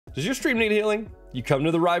Does your stream need healing? You come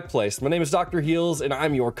to the right place. My name is Dr. Heals and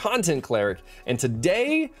I'm your content cleric. And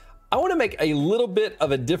today I want to make a little bit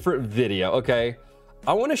of a different video, okay?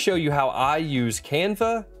 I want to show you how I use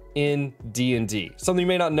Canva in D&D. Something you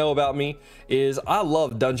may not know about me is I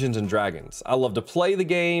love Dungeons and Dragons. I love to play the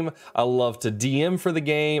game. I love to DM for the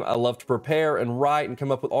game. I love to prepare and write and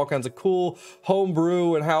come up with all kinds of cool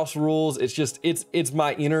homebrew and house rules. It's just, it's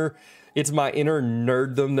my inner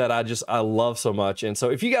nerddom that I love so much. And so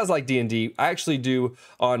if you guys like D&D, I actually do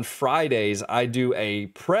on Fridays, I do a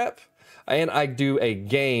prep and I do a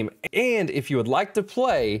game. And if you would like to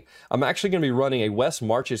play, I'm actually going to be running a West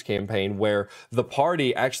Marches campaign where the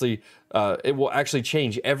party actually, it will actually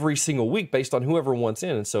change every single week based on whoever wants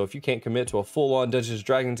in. And so if you can't commit to a full-on Dungeons and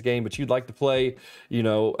Dragons game, but you'd like to play, you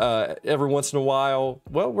know, every once in a while,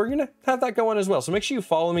 well, we're going to have that going as well. So make sure you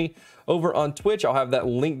follow me over on Twitch. I'll have that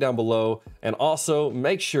link down below. And also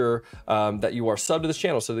make sure that you are subbed to this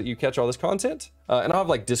channel so that you catch all this content. And I'll have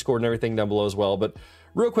like Discord and everything down below as well. But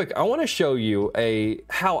real quick, I want to show you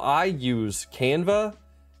how I use Canva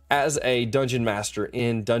as a dungeon master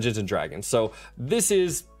in Dungeons and Dragons. So this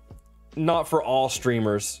is not for all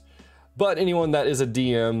streamers, but anyone that is a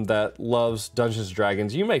DM that loves Dungeons and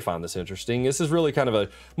Dragons, you may find this interesting. This is really kind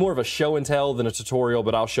of more of a show and tell than a tutorial,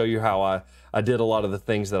 but I'll show you how I did a lot of the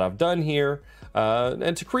things that I've done here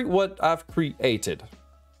and to create what I've created.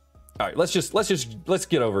 All right, let's get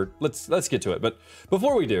to it. But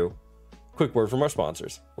before we do, quick word from our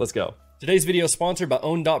sponsors. Let's go. Today's video is sponsored by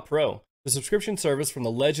Own.pro, the subscription service from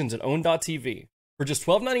the legends at Own.tv. For just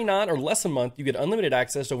 $12.99 or less a month, you get unlimited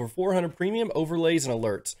access to over 400 premium overlays and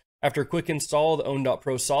alerts. After a quick install of the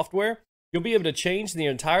Own.pro software, you'll be able to change the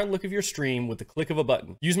entire look of your stream with the click of a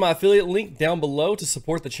button. Use my affiliate link down below to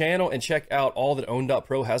support the channel and check out all that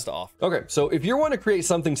Own.pro has to offer. Okay, so if you want to create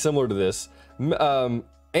something similar to this,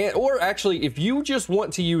 or actually, if you just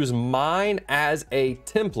want to use mine as a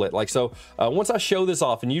template, like so, once I show this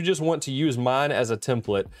off and you just want to use mine as a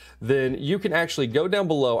template, then you can actually go down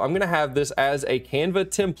below. I'm going to have this as a Canva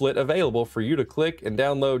template available for you to click and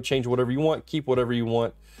download, change whatever you want, keep whatever you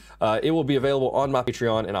want. It will be available on my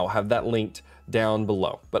Patreon and I'll have that linked down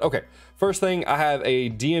below. But okay, first thing, I have a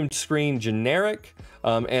DM screen generic,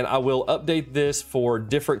 and I will update this for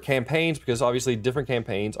different campaigns because obviously different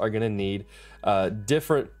campaigns are going to need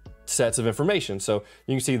different sets of information. So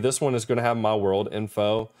you can see this one is going to have my world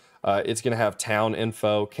info. It's going to have town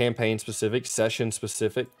info, campaign specific, session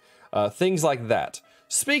specific, things like that.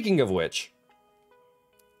 Speaking of which,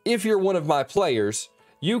 if you're one of my players,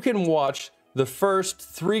 you can watch the first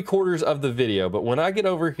 3/4 of the video, but when I get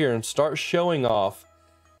over here and start showing off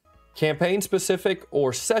campaign specific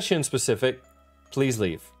or session specific, please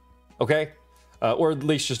leave, okay? Or at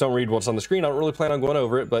least just don't read what's on the screen. I don't really plan on going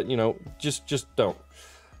over it, but you know, just don't.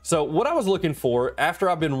 So what I was looking for after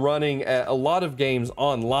I've been running a lot of games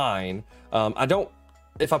online,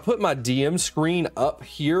 if I put my DM screen up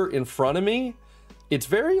here in front of me, it's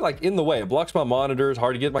very like in the way. It blocks my monitor. It's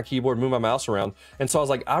hard to get my keyboard, move my mouse around. And so I was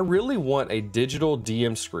like, I really want a digital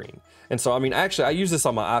DM screen. And so, I mean, actually I use this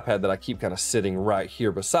on my iPad that I keep kind of sitting right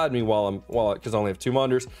here beside me because I only have 2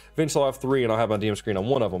 monitors. Eventually I'll have 3 and I'll have my DM screen on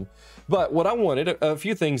one of them. But what I wanted, a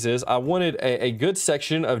few things is I wanted a good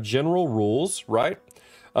section of general rules, right?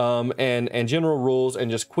 And general rules and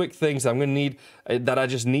just quick things I'm going to need that I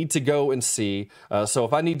just need to go and see. So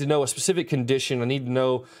if I need to know a specific condition, I need to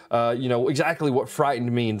know, you know, exactly what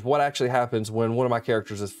frightened means, what actually happens when one of my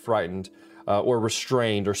characters is frightened or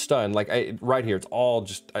restrained or stunned. Like right here, it's all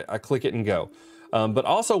just, I click it and go. But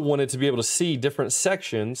also wanted to be able to see different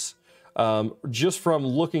sections just from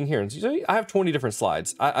looking here. And so I have 20 different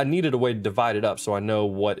slides. I needed a way to divide it up so I know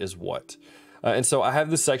what is what. And so I have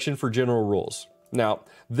this section for general rules. Now,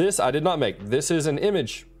 this I did not make. This is an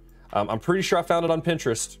image. I'm pretty sure I found it on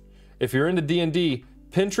Pinterest. If you're into D&D,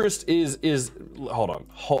 Pinterest is hold on,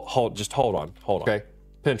 just hold on. Okay,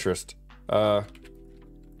 Pinterest.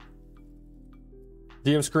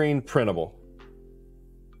 DM screen printable.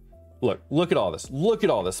 Look at all this. Look at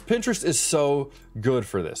all this. Pinterest is so good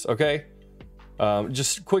for this. Okay,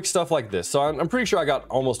 just quick stuff like this. So I'm pretty sure I got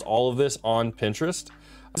almost all of this on Pinterest.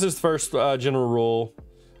 This is the first general rule.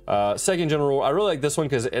 Second general rule, I really like this one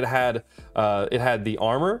because it had the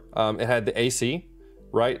armor, it had the AC,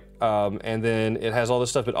 right? And then it has all this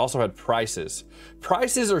stuff, but also had prices.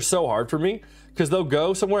 Prices are so hard for me because they'll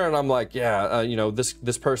go somewhere and I'm like, yeah, you know,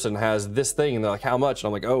 this person has this thing and they're like, how much? And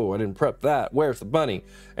I'm like, oh, I didn't prep that. Where's the money?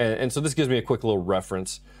 And so this gives me a quick little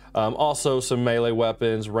reference. Also some melee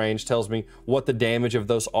weapons, range tells me what the damage of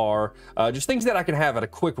those are, just things that I can have at a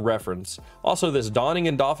quick reference. Also this donning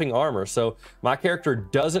and doffing armor. So my character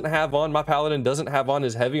doesn't have on, my paladin doesn't have on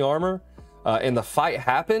his heavy armor, and the fight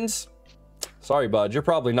happens, sorry, bud, you're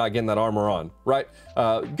probably not getting that armor on, right?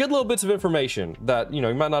 Good little bits of information that, you know,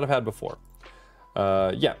 you might not have had before.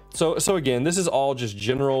 Yeah, so again, this is all just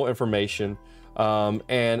general information.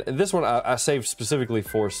 And this one I saved specifically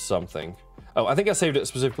for something. Oh, I think I saved it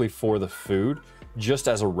specifically for the food, just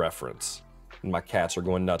as a reference. My cats are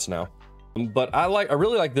going nuts now. But I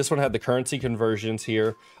really like this one. Had the currency conversions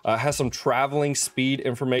here. Has some traveling speed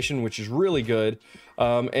information, which is really good.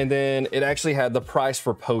 And then it actually had the price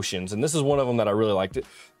for potions, and this is one of them that I really liked. It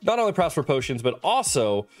not only price for potions, but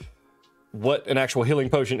also what an actual healing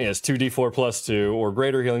potion is: 2d4 plus 2 or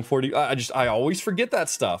greater healing 40. I always forget that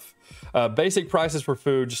stuff. Basic prices for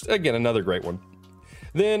food, just again another great one.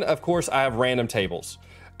 Then of course I have random tables.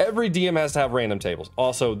 Every DM has to have random tables.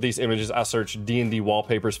 Also, these images, I searched D&D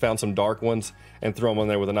wallpapers, found some dark ones, and throw them on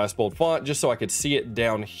there with a nice bold font, just so I could see it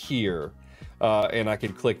down here, and I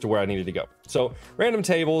could click to where I needed to go. So, random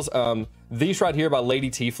tables. These right here by Lady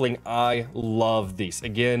Tiefling, I love these.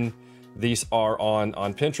 Again, these are on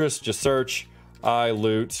Pinterest. Just search I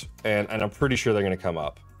loot, and I'm pretty sure they're going to come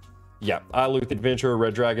up. Yeah, I loot, adventurer,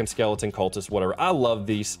 red dragon, skeleton, cultist, whatever. I love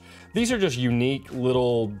these. These are just unique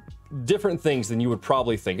little different things than you would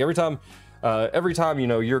probably think. Every time you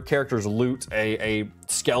know your characters loot a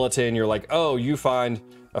skeleton, you're like, oh, you find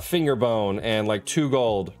a finger bone and like 2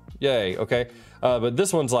 gold, yay. Okay, but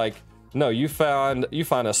this one's like, no, you find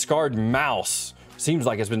a scarred mouse, seems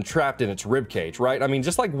like it's been trapped in its rib cage, right? I mean,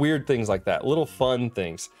 just like weird things like that, little fun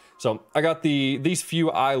things. So I got these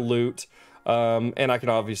few I loot, and I can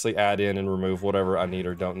obviously add in and remove whatever I need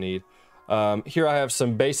or don't need. Here I have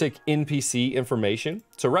some basic NPC information.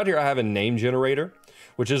 So right here I have a name generator,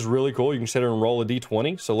 which is really cool. You can sit here and roll a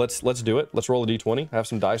d20. So let's do it. Let's roll a d20. I have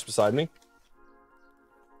some dice beside me.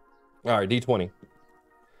 All right, d20.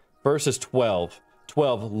 First is 12.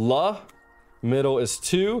 12 la. Middle is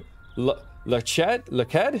 2. Laked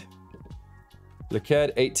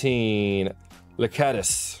 18.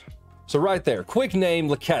 Lakedis. So right there, quick name,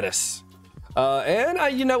 Lakedis.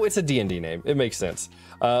 And you know, it's a D&D name. It makes sense.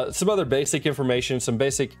 Some other basic information, some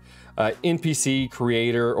basic NPC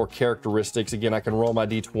creator or characteristics. Again, I can roll my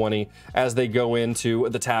d20 as they go into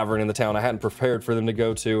the tavern in the town I hadn't prepared for them to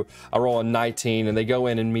go to. I roll a 19 and they go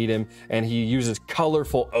in and meet him, and he uses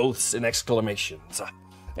colorful oaths and exclamations.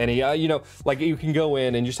 And he, you know, like you can go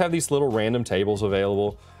in and just have these little random tables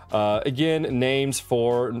available. Again, names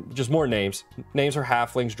for just more names. Names for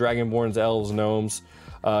halflings, dragonborns, elves, gnomes,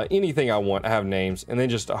 anything I want. I have names, and then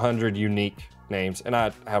just 100 unique names, and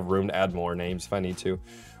I have room to add more names if I need to.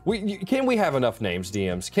 Can we have enough names,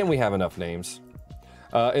 DMs? Can we have enough names?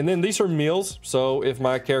 And then these are meals, so if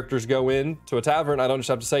my characters go in to a tavern, I don't just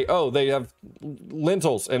have to say, oh, they have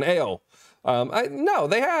lentils and ale. No,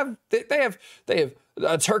 they have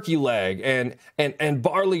a turkey leg and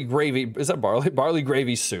barley gravy. Is that barley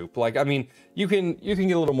gravy soup? Like, I mean, you can get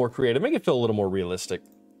a little more creative, make it feel a little more realistic.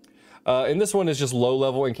 And this one is just low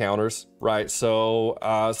level encounters, right?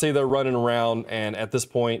 So say they're running around, and at this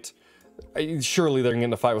point, surely they're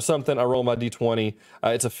getting to fight with something. I roll my d20.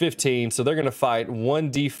 It's a 15, so they're going to fight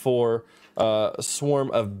 1d4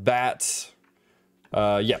 swarm of bats.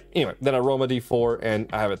 Yeah, anyway, then I roll my d4 and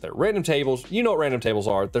I have it there. Random tables, you know what random tables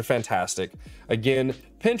are. They're fantastic. Again,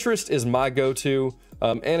 Pinterest is my go-to,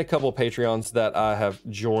 and a couple of Patreons that I have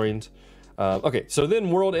joined. Okay, so then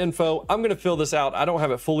world info, I'm gonna fill this out. I don't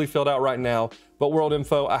have it fully filled out right now, but world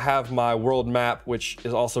info, I have my world map, which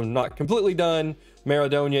is also not completely done.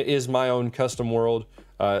 Maradonia is my own custom world,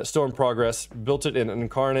 still in progress. Built it in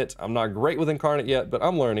Incarnate. I'm not great with Incarnate yet, but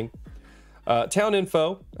I'm learning. Town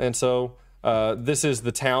info, and so this is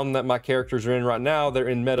the town that my characters are in right now. They're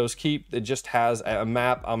in Meadows Keep. It just has a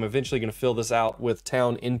map. I'm eventually going to fill this out with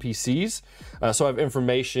town NPCs. So I have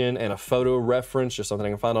information and a photo reference, just something I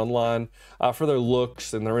can find online, for their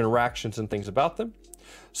looks and their interactions and things about them.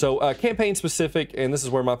 So campaign specific, and this is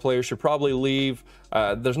where my players should probably leave.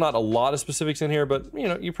 There's not a lot of specifics in here, but you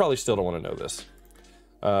know, you probably still don't want to know this.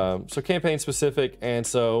 So campaign specific, and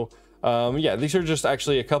so yeah, these are just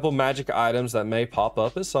actually a couple magic items that may pop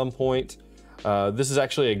up at some point. This is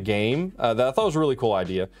actually a game that I thought was a really cool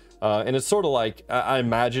idea. And it's sort of like, I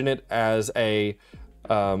imagine it as a,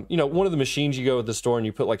 you know, one of the machines you go to the store and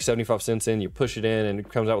you put like 75 cents in, you push it in and it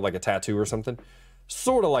comes out with like a tattoo or something.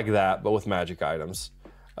 Sort of like that, but with magic items.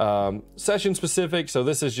 Session specific, so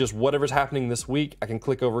this is just whatever's happening this week. I can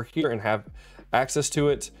click over here and have access to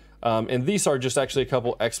it. And these are just actually a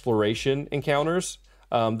couple exploration encounters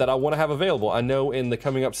that I want to have available. I know in the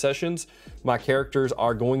coming up sessions, my characters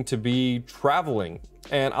are going to be traveling,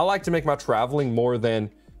 and I like to make my traveling more than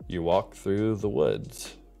you walk through the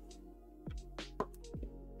woods.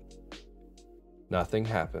 Nothing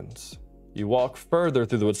happens. you walk further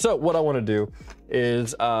through the woods. So what I want to do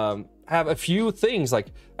is have a few things, like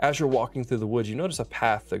as you're walking through the woods, you notice a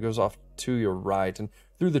path that goes off to your right, and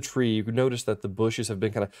through the tree, you can notice that the bushes have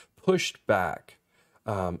been kind of pushed back.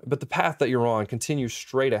 But the path that you're on continues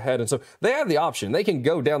straight ahead. And so they have the option. They can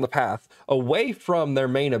go down the path away from their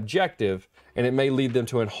main objective, and it may lead them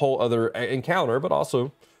to a whole other encounter, but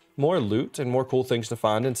also more loot and more cool things to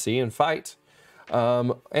find and see and fight.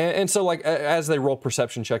 And so like as they roll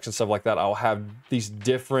perception checks and stuff like that, I'll have these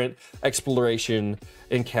different exploration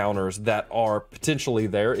encounters that are potentially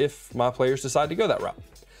there if my players decide to go that route.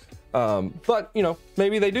 But you know,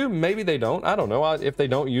 maybe they do, maybe they don't. I don't know if they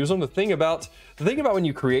don't use them. The thing about when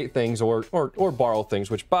you create things or borrow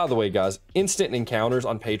things, which by the way, guys, instant encounters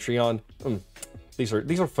on Patreon, these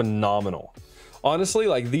are phenomenal. Honestly,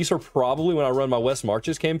 like these are probably, when I run my West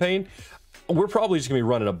Marches campaign, we're probably just gonna be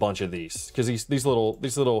running a bunch of these, because these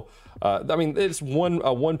little I mean, it's a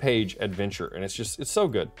one-page adventure, and it's so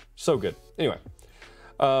good, so good. Anyway,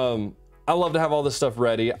 I love to have all this stuff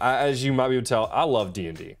ready. As you might be able to tell, I love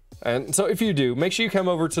D&D. And so if you do, make sure you come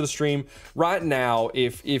over to the stream right now.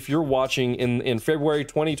 If you're watching in February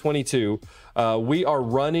 2022, we are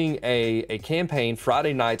running a campaign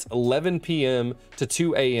Friday nights, 11 p.m. to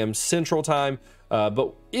 2 a.m. Central Time.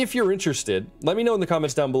 But if you're interested, let me know in the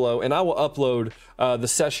comments down below, and I will upload the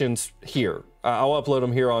sessions here. I'll upload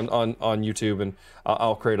them here on YouTube, and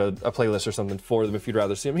I'll create a playlist or something for them if you'd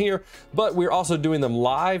rather see them here. But we're also doing them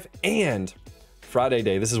live, and Friday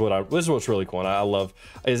day, this is what's really cool, and I love,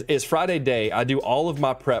 is Friday day, I do all of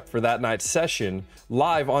my prep for that night's session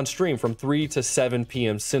live on stream from 3 to 7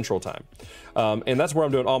 p.m. Central Time. And that's where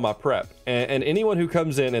I'm doing all my prep. And anyone who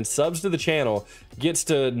comes in and subs to the channel gets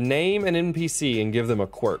to name an NPC and give them a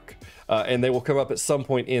quirk. And they will come up at some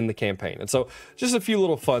point in the campaign. And so just a few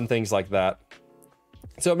little fun things like that.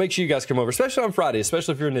 So make sure you guys come over, especially on Friday,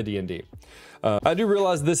 especially if you're into D&D. I do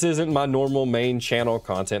realize this isn't my normal main channel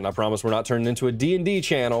content, and I promise we're not turning into a D&D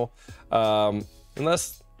channel.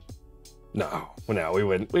 Unless, no, we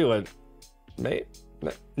wouldn't, mate.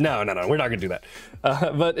 No, we're not gonna do that.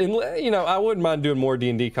 But you know, I wouldn't mind doing more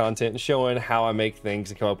D&D content and showing how I make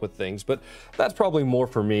things and come up with things, but that's probably more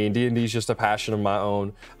for me. D&D is just a passion of my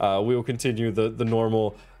own. We will continue the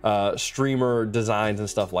normal streamer designs and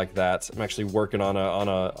stuff like that. I'm actually working on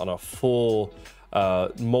a full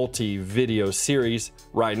multi-video series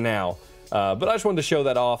right now. But I just wanted to show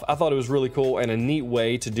that off. I thought it was really cool and a neat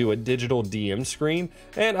way to do a digital DM screen,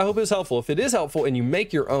 and I hope it's helpful. If it is helpful and you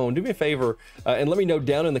make your own, do me a favor and let me know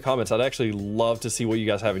down in the comments. I'd actually love to see what you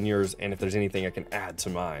guys have in yours, and if there's anything I can add to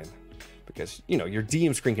mine, because you know, your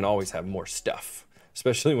DM screen can always have more stuff,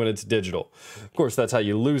 especially when it's digital. Of course, that's how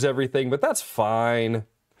you lose everything, but that's fine.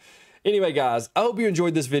 Anyway, guys, I hope you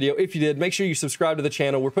enjoyed this video. If you did, make sure you subscribe to the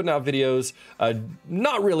channel. We're putting out videos,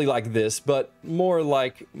 not really like this, but more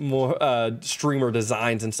like streamer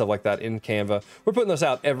designs and stuff like that in Canva. We're putting those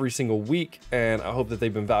out every single week, and I hope that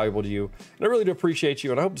they've been valuable to you. And I really do appreciate you,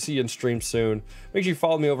 and I hope to see you in stream soon. Make sure you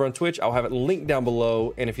follow me over on Twitch. I'll have it linked down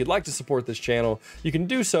below. And if you'd like to support this channel, you can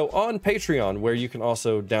do so on Patreon, where you can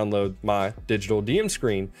also download my digital DM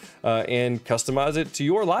screen and customize it to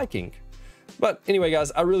your liking. But anyway,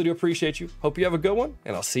 guys, I really do appreciate you. Hope you have a good one,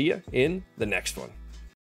 and I'll see you in the next one.